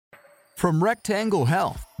From Rectangle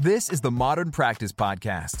Health, this is the Modern Practice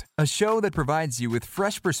Podcast, a show that provides you with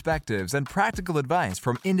fresh perspectives and practical advice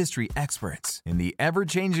from industry experts in the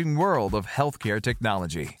ever-changing world of healthcare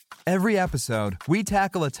technology. Every episode, we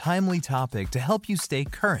tackle a timely topic to help you stay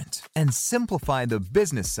current and simplify the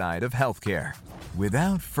business side of healthcare.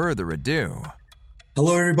 Without further ado...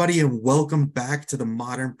 Hello, everybody, and welcome back to the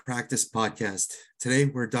Modern Practice Podcast. Today,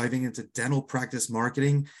 we're diving into dental practice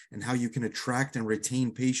marketing and how you can attract and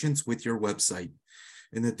retain patients with your website.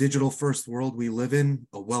 In the digital-first world we live in,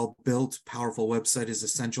 a well-built, powerful website is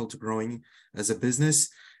essential to growing as a business.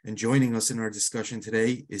 And joining us in our discussion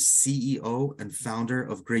today is CEO and founder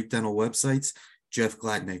of Great Dental Websites, Jeff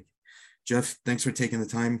Gladnick. Jeff, thanks for taking the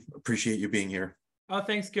time. Appreciate you being here. Oh,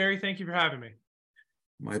 thanks, Gary. Thank you for having me.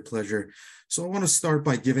 My pleasure. So I want to start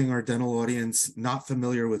by giving our dental audience not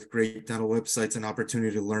familiar with Great Dental Websites an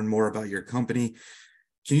opportunity to learn more about your company.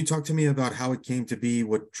 Can you talk to me about how it came to be,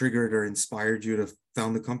 what triggered or inspired you to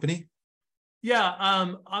found the company?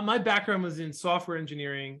 Yeah, my background was in software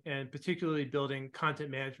engineering and particularly building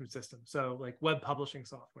content management systems, so like web publishing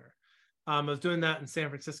software. I was doing that in San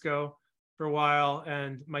Francisco for a while,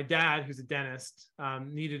 and my dad, who's a dentist,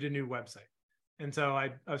 needed a new website. And so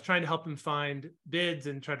I was trying to help him find bids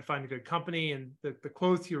and try to find a good company. And the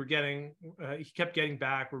quotes he kept getting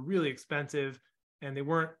back were really expensive, and they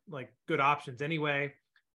weren't like good options anyway.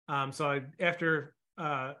 So after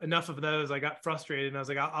enough of those, I got frustrated and I was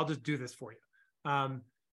like, I'll just do this for you.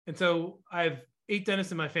 And so I have 8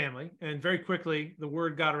 dentists in my family, and very quickly the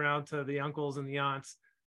word got around to the uncles and the aunts,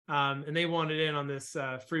 and they wanted in on this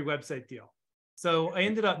free website deal. So I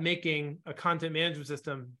ended up making a content management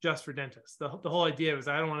system just for dentists. The whole idea was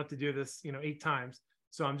I don't want to do this, 8 times.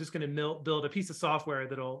 So I'm just going to build a piece of software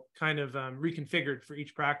that'll kind of reconfigured for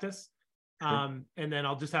each practice. And then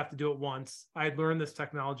I'll just have to do it once. I had learned this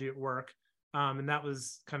technology at work. And that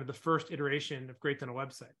was kind of the first iteration of Great Dental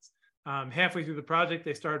Websites. Halfway through the project,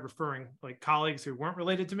 they started referring like colleagues who weren't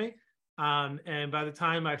related to me. And by the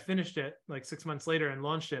time I finished it, like 6 months later and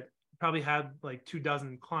launched it, probably had like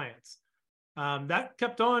 24 clients. That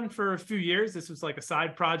kept on for a few years. This was like a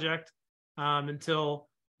side project until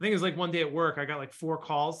I think it was like one day at work, I got like 4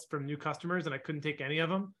 calls from new customers and I couldn't take any of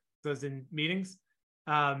them because I was in meetings.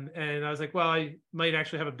 And I was like, well, I might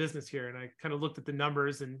actually have a business here. And I kind of looked at the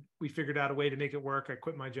numbers and we figured out a way to make it work. I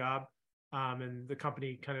quit my job and the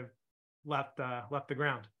company kind of left the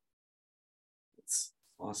ground. It's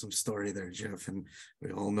an awesome story there, Jeff. And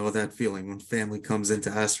we all know that feeling when family comes in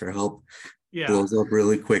to ask for help. Yeah. Blows up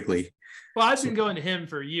really quickly. Well, I've been going to him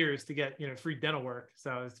for years to get, free dental work.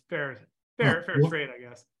 So it's fair trade, I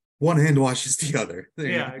guess. One hand washes the other.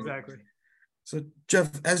 Yeah, exactly. So Jeff,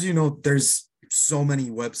 as you know, there's so many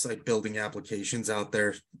website building applications out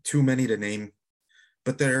there, too many to name,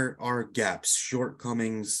 but there are gaps,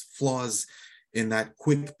 shortcomings, flaws in that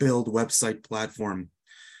quick build website platform.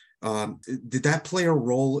 Did that play a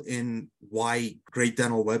role in why Great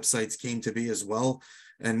Dental Websites came to be as well?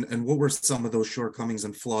 And what were some of those shortcomings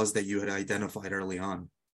and flaws that you had identified early on?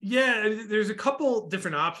 Yeah, there's a couple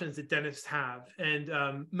different options that dentists have.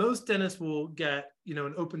 And most dentists will get,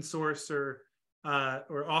 an open source or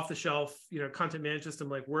off the shelf, content management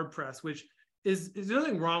system like WordPress, which is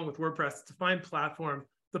nothing wrong with WordPress. It's a fine platform.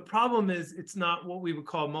 The problem is it's not what we would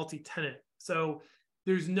call multi-tenant. So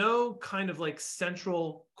there's no kind of like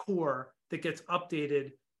central core that gets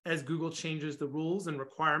updated as Google changes the rules and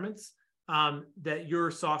requirements that your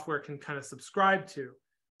software can kind of subscribe to.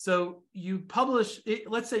 So you publish it,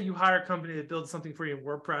 let's say you hire a company that builds something for you in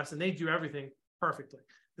WordPress and they do everything perfectly.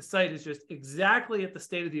 The site is just exactly at the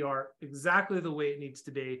state of the art, exactly the way it needs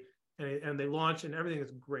to be. And they launch and everything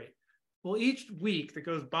is great. Well, each week that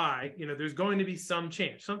goes by, there's going to be some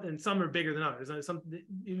change. Some are bigger than others.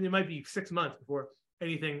 It might be 6 months before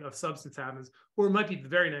anything of substance happens, or it might be the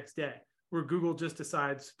very next day where Google just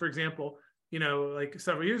decides, for example, like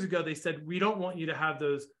several years ago, they said, we don't want you to have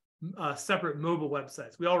those separate mobile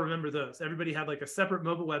websites. We all remember those. Everybody had like a separate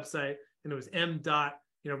mobile website and it was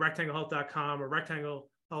rectanglehealth.com or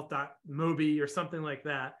rectanglehealth.mobi or something like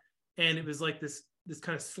that. And it was like this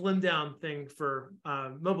kind of slim down thing for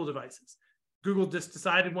mobile devices. Google just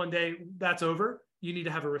decided one day that's over. You need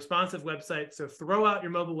to have a responsive website. So throw out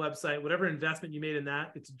your mobile website, whatever investment you made in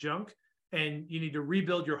that, it's junk. And you need to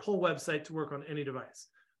rebuild your whole website to work on any device.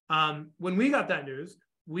 When we got that news,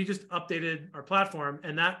 we just updated our platform,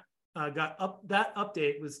 and that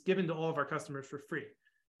update was given to all of our customers for free.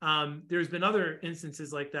 There's been other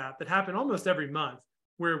instances like that happen almost every month,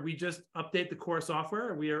 where we just update the core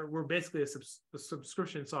software. We're basically a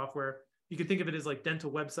subscription software. You can think of it as like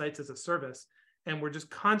dental websites as a service, and we're just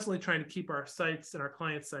constantly trying to keep our sites and our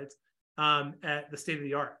client sites at the state of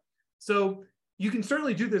the art. So you can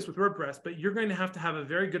certainly do this with WordPress, but you're going to have a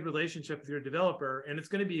very good relationship with your developer, and it's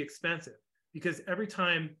going to be expensive because every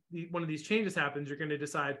time one of these changes happens, you're going to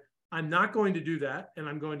decide, I'm not going to do that, and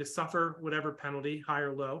I'm going to suffer whatever penalty, high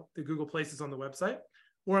or low, that Google places on the website,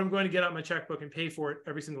 or I'm going to get out my checkbook and pay for it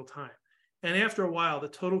every single time. And after a while, the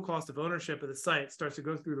total cost of ownership of the site starts to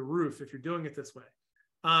go through the roof if you're doing it this way.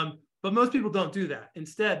 But most people don't do that.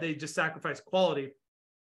 Instead, they just sacrifice quality.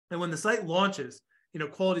 And when the site launches,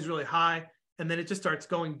 quality is really high, and then it just starts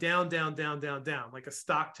going down, down, down, down, down, like a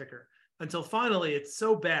stock ticker, until finally it's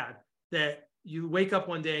so bad that you wake up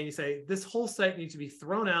one day and you say, this whole site needs to be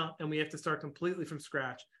thrown out and we have to start completely from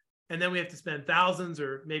scratch. And then we have to spend thousands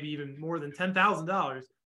or maybe even more than $10,000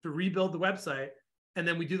 to rebuild the website. And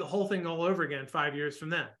then we do the whole thing all over again 5 years from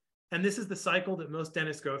then. And this is the cycle that most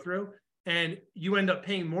dentists go through. And you end up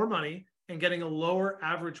paying more money and getting a lower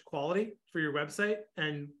average quality for your website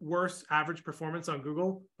and worse average performance on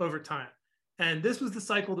Google over time. And this was the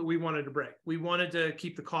cycle that we wanted to break. We wanted to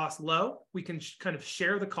keep the cost low. We can kind of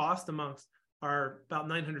share the cost amongst our about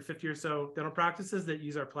 950 or so dental practices that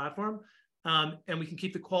use our platform. And we can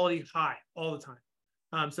keep the quality high all the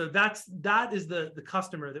time. So that is the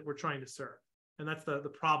customer that we're trying to serve. And that's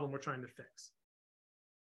the problem we're trying to fix.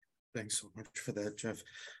 Thanks so much for that, Jeff.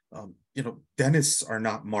 Dentists are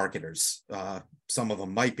not marketers. Some of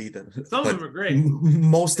them might be. Some of them are great.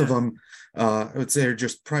 Most of them, I would say, are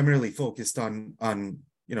just primarily focused on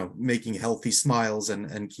making healthy smiles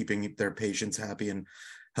and keeping their patients happy and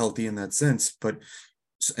healthy in that sense.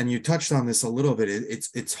 And you touched on this a little bit.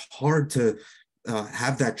 It's hard to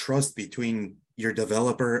have that trust between your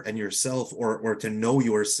developer and yourself, or to know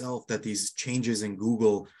yourself that these changes in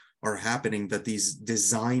Google are happening, that these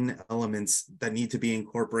design elements that need to be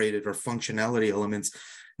incorporated or functionality elements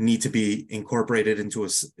need to be incorporated into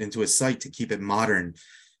a site to keep it modern.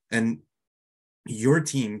 And your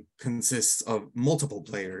team consists of multiple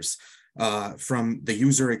players, from the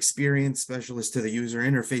user experience specialist to the user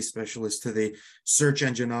interface specialist to the search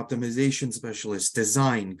engine optimization specialist,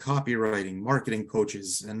 design, copywriting, marketing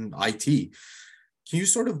coaches, and IT. Can you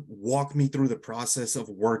sort of walk me through the process of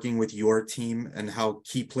working with your team and how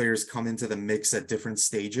key players come into the mix at different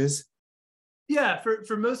stages? Yeah,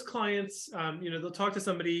 for most clients, they'll talk to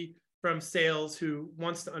somebody from sales who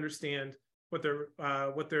wants to understand what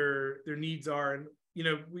their needs are, and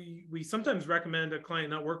we sometimes recommend a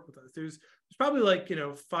client not work with us. There's probably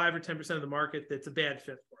 5 or 10% of the market that's a bad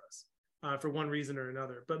fit for us for one reason or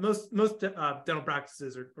another. But most dental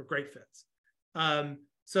practices are great fits.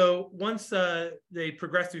 So once they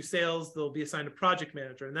progress through sales, they'll be assigned a project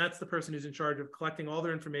manager, and that's the person who's in charge of collecting all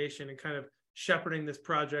their information and kind of shepherding this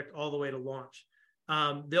project all the way to launch.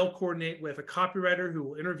 They'll coordinate with a copywriter who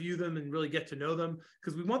will interview them and really get to know them,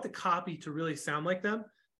 because we want the copy to really sound like them.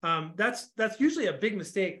 That's usually a big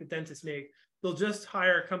mistake that dentists make. They'll just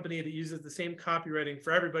hire a company that uses the same copywriting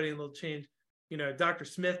for everybody, and they'll change, Dr.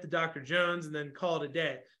 Smith to Dr. Jones and then call it a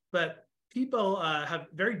day. But people have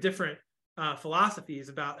very different philosophies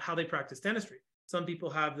about how they practice dentistry. Some people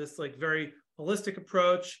have this very holistic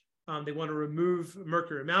approach. They want to remove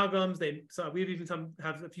mercury amalgams. We've even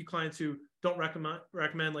have a few clients who don't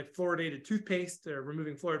recommend fluoridated toothpaste or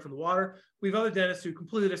removing fluoride from the water. We have other dentists who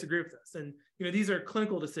completely disagree with this. And these are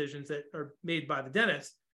clinical decisions that are made by the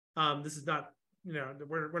dentist. This is not,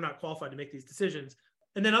 we're not qualified to make these decisions.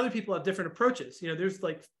 And then other people have different approaches. There's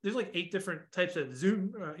 8 different types of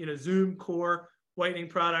Zoom core whitening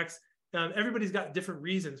products. Everybody's got different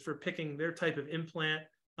reasons for picking their type of implant.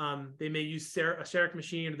 They may use a CEREC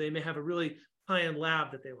machine, or they may have a really high-end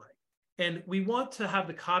lab that they like. And we want to have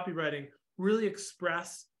the copywriting really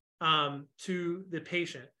express to the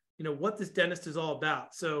patient, what this dentist is all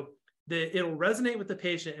about. So it'll resonate with the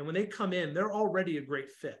patient, and when they come in, they're already a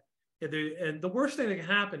great fit. And the worst thing that can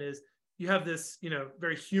happen is you have this,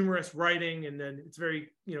 very humorous writing, and then it's very,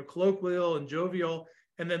 colloquial and jovial.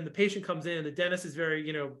 And then the patient comes in, and the dentist is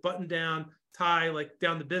very, buttoned down, tie,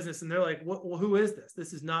 down to business. And they're like, well, who is this?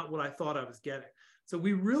 This is not what I thought I was getting. So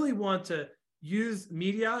we really want to use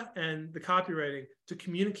media and the copywriting to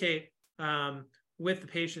communicate with the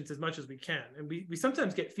patients as much as we can. And we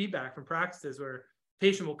sometimes get feedback from practices where a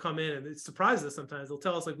patient will come in, and it surprises us sometimes. They'll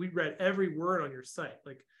tell us, we read every word on your site.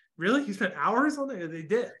 Really? You spent hours on it? They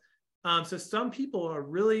did. So some people are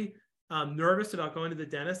really nervous about going to the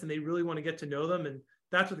dentist, and they really want to get to know them. And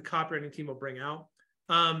that's what the copywriting team will bring out.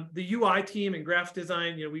 The UI team and graphic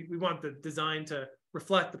design, we want the design to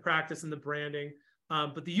reflect the practice and the branding.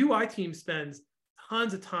 But the UI team spends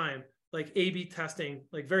tons of time A/B testing,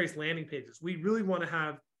 various landing pages. We really want to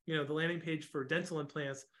have, the landing page for dental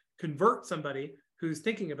implants convert somebody who's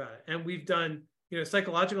thinking about it. And we've done,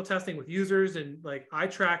 psychological testing with users and like eye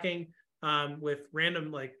tracking with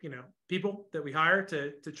random people that we hire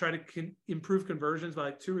to try to improve conversions by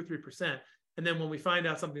like 2 or 3%. And then when we find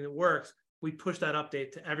out something that works, we push that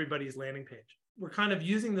update to everybody's landing page. We're kind of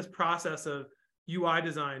using this process of UI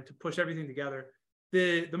design to push everything together.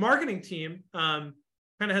 The marketing team kind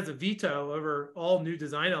of has a veto over all new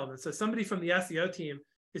design elements. So somebody from the SEO team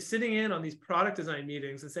is sitting in on these product design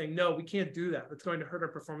meetings and saying, no, we can't do that. It's going to hurt our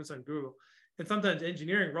performance on Google. And sometimes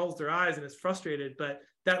engineering rolls their eyes and is frustrated, but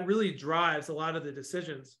that really drives a lot of the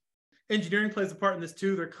decisions. Engineering plays a part in this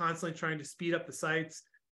too. They're constantly trying to speed up the sites.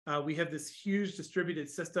 We have this huge distributed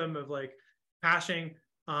system of like caching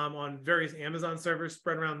on various Amazon servers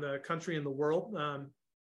spread around the country and the world. A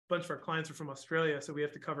bunch of our clients are from Australia, so we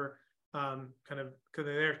have to cover kind of because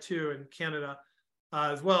they're there too, and Canada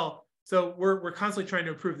as well. So we're constantly trying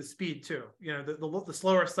to improve the speed too. The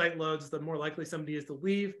slower site loads, the more likely somebody is to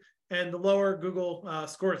leave, and the lower Google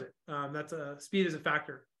scores it. Speed is a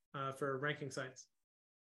factor for ranking sites.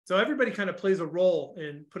 So everybody kind of plays a role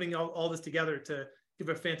in putting all this together to give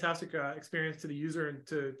a fantastic experience to the user and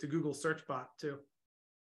to Google search bot too.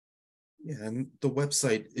 Yeah, and the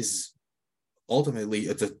website is ultimately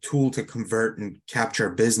it's a tool to convert and capture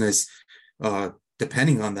business,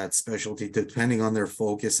 depending on that specialty, depending on their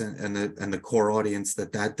focus and the core audience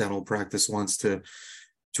that dental practice wants to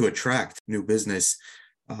attract new business.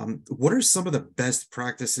 What are some of the best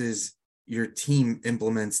practices your team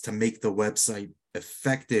implements to make the website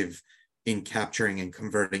effective in capturing and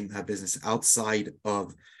converting that business outside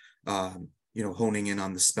of honing in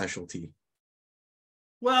on the specialty?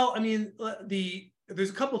 Well, I mean,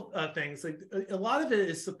 there's a couple things. Like a lot of it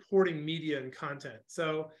is supporting media and content.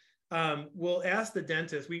 So we'll ask the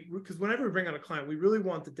dentist, because whenever we bring on a client, we really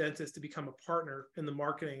want the dentist to become a partner in the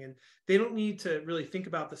marketing, and they don't need to really think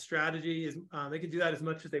about the strategy. They can do that as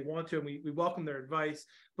much as they want to, and we welcome their advice.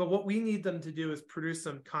 But what we need them to do is produce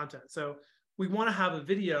some content. So we want to have a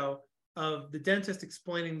video of the dentist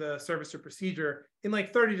explaining the service or procedure in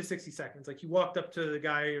like 30 to 60 seconds. Like you walked up to the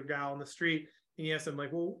guy or gal on the street and you ask them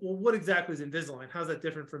like, well, what exactly is Invisalign? How's that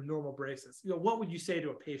different from normal braces? What would you say to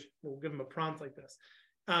a patient? We'll give them a prompt like this.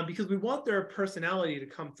 Because we want their personality to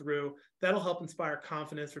come through. That'll help inspire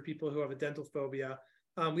confidence for people who have a dental phobia.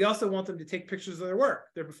 We also want them to take pictures of their work,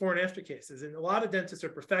 their before and after cases. And a lot of dentists are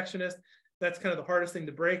perfectionists. That's kind of the hardest thing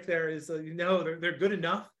to break there is, they're good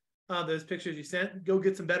enough. Those pictures you sent, go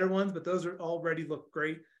get some better ones, but those are already look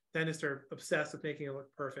great. Dentists are obsessed with making it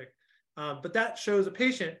look perfect. But that shows a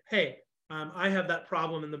patient, hey, I have that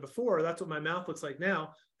problem in the before. That's what my mouth looks like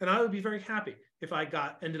now. And I would be very happy if I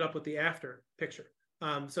ended up with the after picture.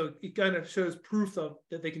 So it kind of shows proof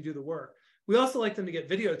that they can do the work. We also like them to get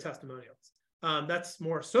video testimonials. That's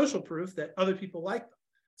more social proof that other people like them.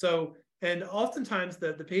 So, and oftentimes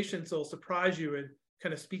the patients will surprise you and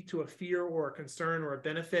kind of speak to a fear or a concern or a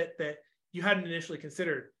benefit that you hadn't initially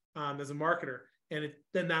considered as a marketer. And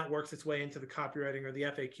then that works its way into the copywriting or the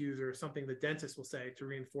FAQs or something the dentist will say to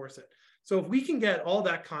reinforce it. So if we can get all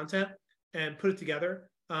that content and put it together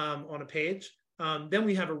on a page, then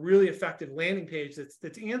we have a really effective landing page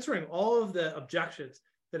that's answering all of the objections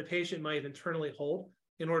that a patient might internally hold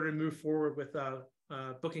in order to move forward with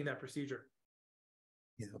booking that procedure.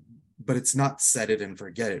 Yeah, but it's not set it and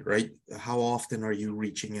forget it, right? How often are you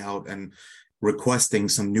reaching out and requesting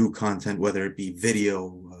some new content, whether it be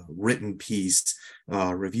video, written piece,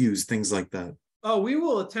 reviews, things like that? Oh, we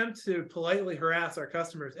will attempt to politely harass our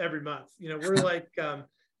customers every month. We're like,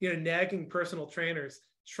 nagging personal trainers,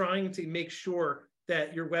 trying to make sure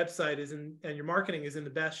that your website and your marketing is in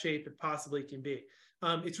the best shape it possibly can be.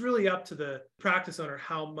 It's really up to the practice owner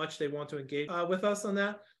how much they want to engage with us on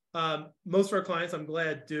that. Most of our clients, I'm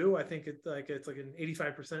glad, do. I think it's like an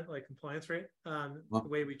 85% compliance rate, the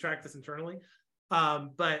way we track this internally.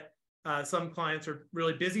 But some clients are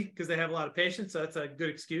really busy because they have a lot of patients, so that's a good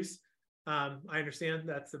excuse. I understand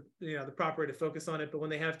that's the proper way to focus on it, but when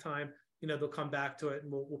they have time, they'll come back to it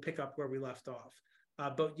and we'll pick up where we left off.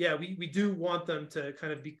 But yeah, we do want them to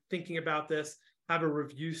kind of be thinking about this, have a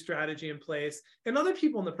review strategy in place, and other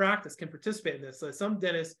people in the practice can participate in this. So some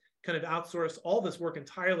dentists kind of outsource all this work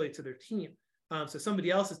entirely to their team. So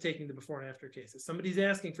somebody else is taking the before and after cases. Somebody's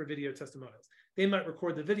asking for video testimonials. They might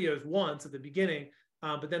record the videos once at the beginning,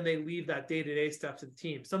 but then they leave that day-to-day stuff to the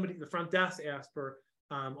team. Somebody at the front desk asks for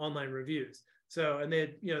online reviews. So, and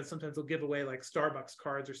they, sometimes they'll give away like Starbucks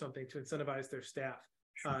cards or something to incentivize their staff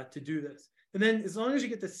to do this. And then as long as you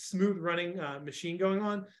get this smooth running machine going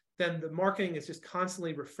on, then the marketing is just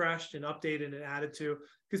constantly refreshed and updated and added to,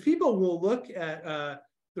 because people will look at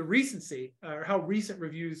the recency or how recent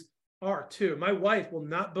reviews are too. My wife will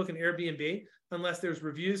not book an Airbnb unless there's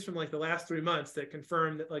reviews from like the last 3 months that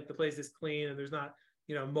confirm that like the place is clean and there's not,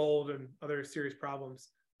 mold and other serious problems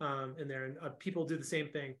in there. And people do the same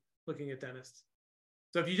thing looking at dentists.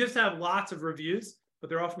 So if you just have lots of reviews, but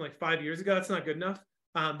they're all from like 5 years ago, that's not good enough.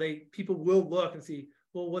 People will look and see,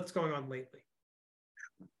 well, what's going on lately.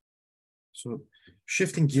 So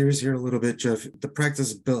shifting gears here a little bit, Jeff, the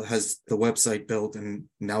practice has the website built, and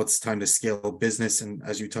now it's time to scale business. And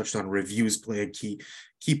as you touched on, reviews play a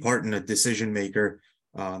key part in a decision maker.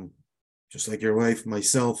 Just like your wife,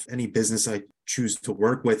 myself, any business I choose to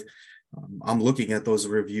work with, I'm looking at those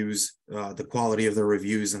reviews, the quality of the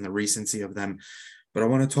reviews and the recency of them. But I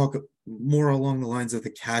want to talk more along the lines of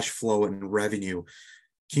the cash flow and revenue.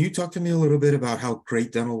 Can you talk to me a little bit about how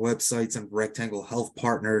Great Dental Websites and Rectangle Health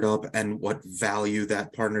partnered up and what value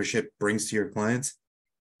that partnership brings to your clients?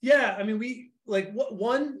 Yeah, I mean, we like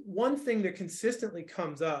one thing that consistently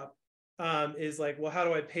comes up is like, well, how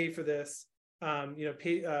do I pay for this?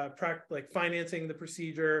 Like financing the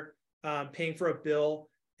procedure, paying for a bill,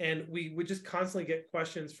 and we would just constantly get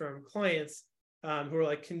questions from clients who are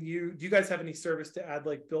like, do you guys have any service to add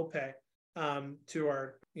like bill pay to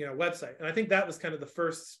our website? And I think that was kind of the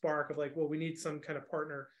first spark of like, well, we need some kind of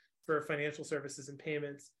partner for financial services and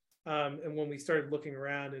payments. And when we started looking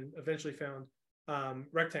around and eventually found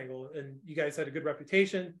Rectangle, and you guys had a good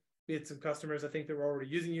reputation. We had some customers, I think, that were already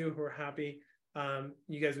using you who were happy.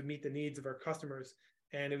 You guys would meet the needs of our customers,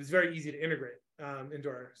 and it was very easy to integrate into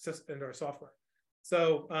our software.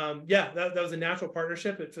 So that was a natural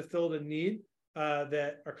partnership. It fulfilled a need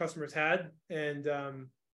that our customers had, and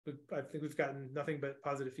I think we've gotten nothing but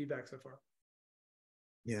positive feedback so far.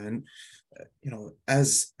 Yeah, and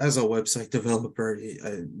as a website developer,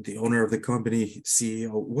 the owner of the company,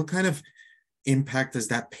 CEO, what kind of impact does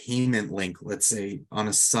that payment link, let's say, on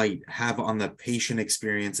a site have on the patient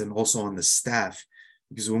experience and also on the staff?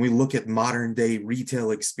 Because when we look at modern day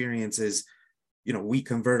retail experiences, we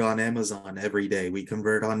convert on Amazon every day. We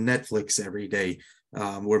convert on Netflix every day.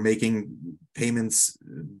 We're making payments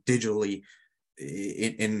digitally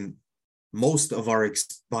in most of our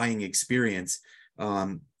buying experience.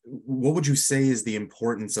 What would you say is the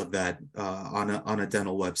importance of that on a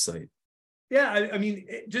dental website? Yeah, I mean,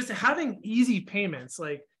 just having easy payments,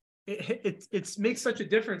 like it makes such a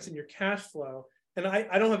difference in your cash flow. And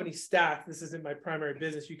I don't have any staff. This isn't my primary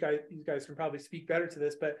business. You guys can probably speak better to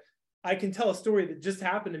this, but I can tell a story that just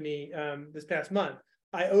happened to me this past month.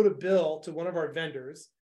 I owed a bill to one of our vendors.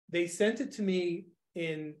 They sent it to me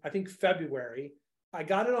in, I think, February. I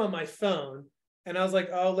got it on my phone, and I was like,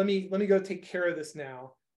 oh, let me go take care of this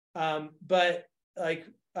now. But like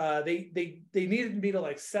they needed me to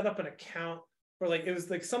like set up an account, or like it was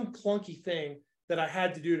like some clunky thing that I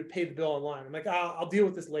had to do to pay the bill online. I'm like, I'll deal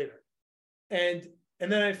with this later. And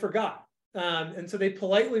then I forgot. And so they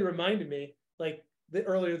politely reminded me like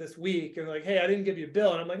earlier this week, and like, hey, I didn't give you a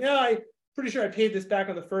bill. And I'm like, no, I'm pretty sure I paid this back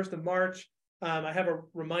on the 1st of March. I have a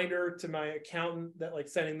reminder to my accountant that like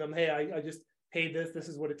sending them, hey, I just paid this. This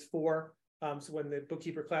is what it's for. So when the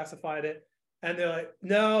bookkeeper classified it, and they're like,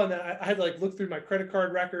 no. And then I had to like look through my credit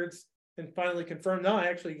card records and finally confirm, no, I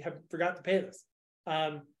actually have forgot to pay this.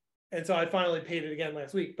 And so I finally paid it again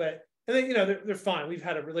last week. But and then they're fine. We've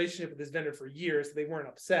had a relationship with this vendor for years. So they weren't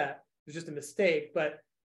upset. It was just a mistake. But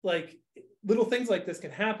like little things like this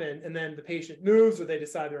can happen, and then the patient moves, or they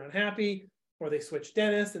decide they're unhappy, or they switch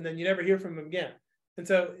dentists, and then you never hear from them again. And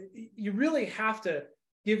so you really have to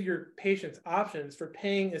give your patients options for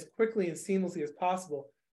paying as quickly and seamlessly as possible.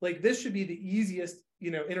 Like this should be the easiest,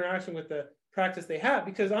 interaction with the practice they have,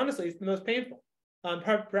 because honestly, it's the most painful.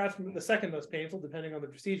 Perhaps the second most painful, depending on the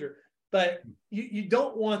procedure. But you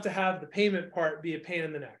don't want to have the payment part be a pain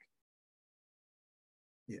in the neck.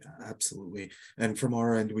 Yeah, absolutely. And from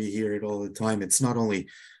our end, we hear it all the time. It's not only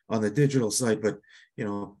on the digital side, but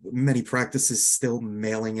many practices still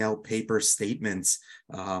mailing out paper statements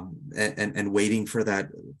and waiting for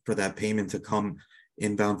that payment to come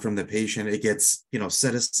inbound from the patient. It gets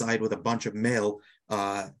set aside with a bunch of mail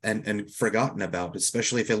and forgotten about,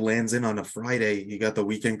 especially if it lands in on a Friday. You got the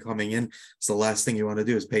weekend coming in. So the last thing you want to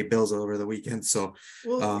do is pay bills over the weekend. So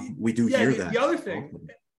we do hear that. The other thing,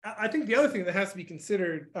 I think the other thing that has to be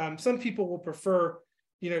considered, some people will prefer,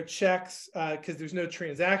 checks because there's no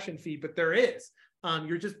transaction fee, but there is.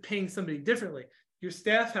 You're just paying somebody differently. Your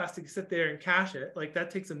staff has to sit there and cash it. Like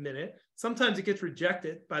that takes a minute. Sometimes it gets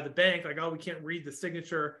rejected by the bank. Like, oh, we can't read the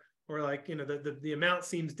signature, or like, the amount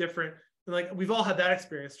seems different. And like, we've all had that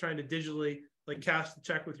experience trying to digitally like cash the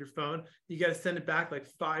check with your phone. You got to send it back like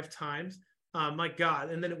 5 times. My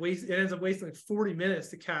God. And then it ends up wasting like 40 minutes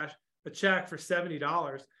to cash a check for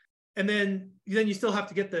 $70. And then you still have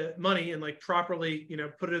to get the money and like properly,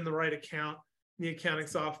 put it in the right account, in the accounting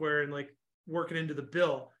software, and like work it into the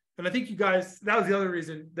bill. And I think you guys, that was the other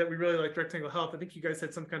reason that we really liked Rectangle Health. I think you guys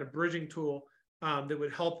had some kind of bridging tool that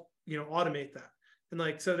would help, automate that. And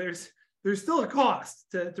like, so there's still a cost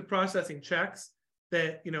to processing checks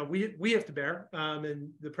that, we have to bear,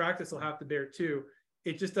 and the practice will have to bear too.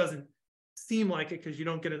 It just doesn't seem like it because you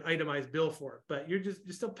don't get an itemized bill for it, but you're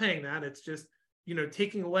still paying that. It's just,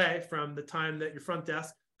 taking away from the time that your front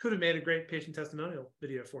desk could have made a great patient testimonial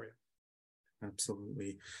video for you.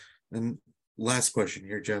 Absolutely. And last question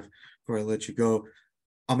here, Jeff, before I let you go.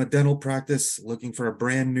 I'm a dental practice looking for a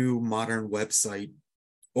brand new modern website,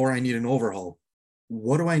 or I need an overhaul.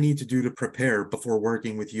 What do I need to do to prepare before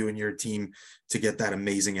working with you and your team to get that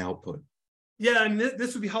amazing output? Yeah, and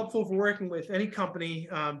this would be helpful for working with any company.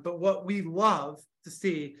 But what we love to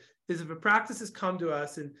see is if a practice has come to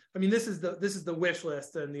us, and I mean, this is the wish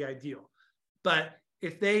list and the ideal. But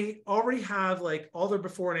if they already have like all their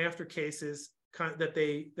before and after cases that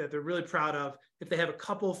they're really proud of, if they have a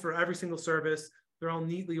couple for every single service, they're all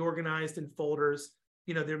neatly organized in folders.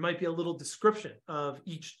 There might be a little description of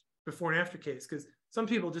each before and after case, because some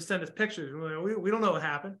people just send us pictures. We don't know what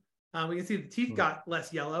happened. We can see the teeth got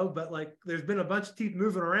less yellow, but like there's been a bunch of teeth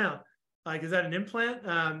moving around. Like, is that an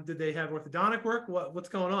implant? Did they have orthodontic work? What's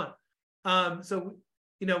going on? So,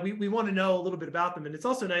 we want to know a little bit about them. And it's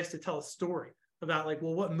also nice to tell a story about like,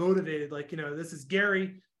 well, what motivated, like, this is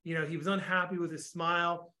Gary, he was unhappy with his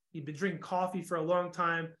smile. He'd been drinking coffee for a long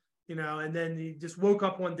time, and then he just woke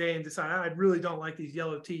up one day and decided, I really don't like these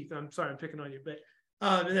yellow teeth. I'm sorry, I'm picking on you, but,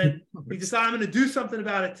 and then he decided, I'm going to do something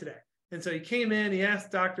about it today. And so he came in, he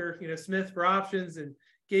asked Dr. Smith for options and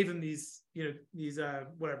gave him these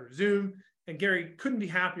Zoom. And Gary couldn't be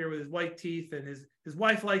happier with his white teeth, and his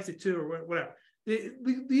wife likes it too, or whatever.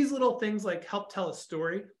 These little things like help tell a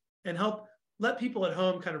story and help let people at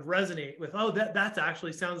home kind of resonate with, oh, that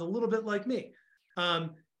actually sounds a little bit like me.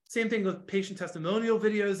 Same thing with patient testimonial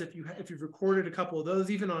videos. If you've recorded a couple of those,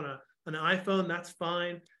 even on an iPhone, that's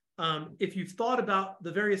fine. If you've thought about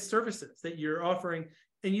the various services that you're offering,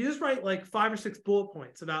 and you just write like 5 or 6 bullet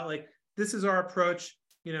points about like, this is our approach,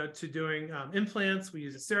 to doing implants. We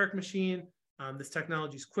use a CEREC machine. This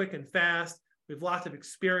technology is quick and fast. We have lots of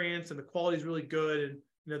experience, and the quality is really good.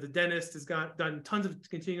 And the dentist has done tons of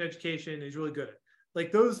continuing education. And he's really good at it.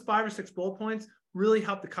 Like those 5 or 6 bullet points really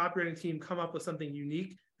help the copywriting team come up with something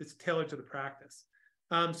unique that's tailored to the practice.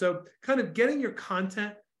 So kind of getting your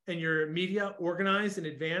content and your media organized in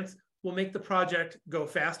advance will make the project go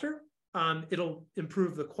faster. It'll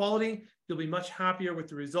improve the quality. You'll be much happier with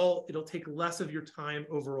the result. It'll take less of your time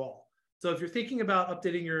overall. So if you're thinking about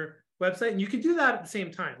updating your website, and you can do that at the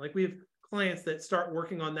same time, like we have clients that start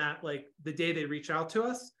working on that like the day they reach out to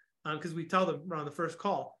us, because we tell them on the first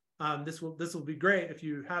call, this will be great if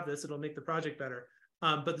you have this. It'll make the project better.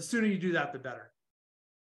 But the sooner you do that, the better.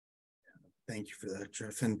 Thank you for that,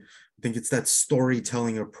 Jeff. And I think it's that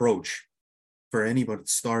storytelling approach for anybody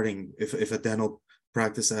starting. If a dental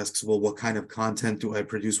practice asks, well, what kind of content do I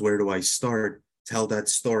produce? Where do I start? Tell that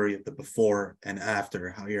story of the before and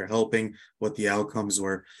after, how you're helping, what the outcomes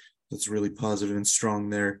were. That's really positive and strong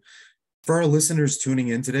there. For our listeners tuning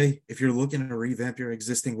in today, if you're looking to revamp your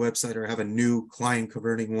existing website or have a new client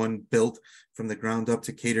converting one built from the ground up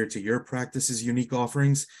to cater to your practice's unique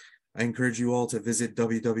offerings, I encourage you all to visit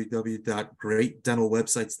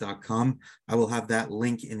www.greatdentalwebsites.com. I will have that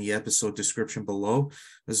link in the episode description below,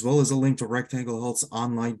 as well as a link to Rectangle Health's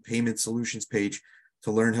online payment solutions page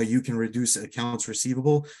to learn how you can reduce accounts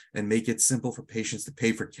receivable and make it simple for patients to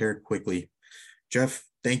pay for care quickly. Jeff,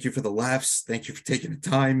 thank you for the laughs. Thank you for taking the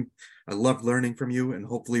time. I loved learning from you, and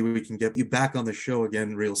hopefully we can get you back on the show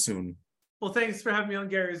again real soon. Well, thanks for having me on,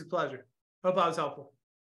 Gary. It was a pleasure. Hope I was helpful.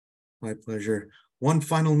 My pleasure. One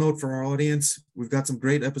final note for our audience. We've got some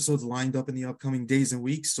great episodes lined up in the upcoming days and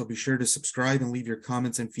weeks, so be sure to subscribe and leave your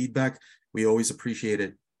comments and feedback. We always appreciate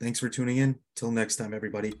it. Thanks for tuning in. Till next time,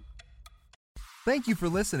 everybody. Thank you for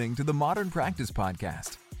listening to the Modern Practice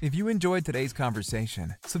Podcast. If you enjoyed today's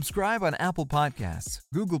conversation, subscribe on Apple Podcasts,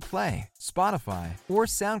 Google Play, Spotify, or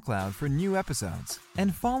SoundCloud for new episodes.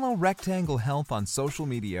 And follow Rectangle Health on social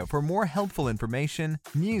media for more helpful information,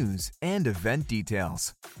 news, and event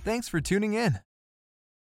details. Thanks for tuning in.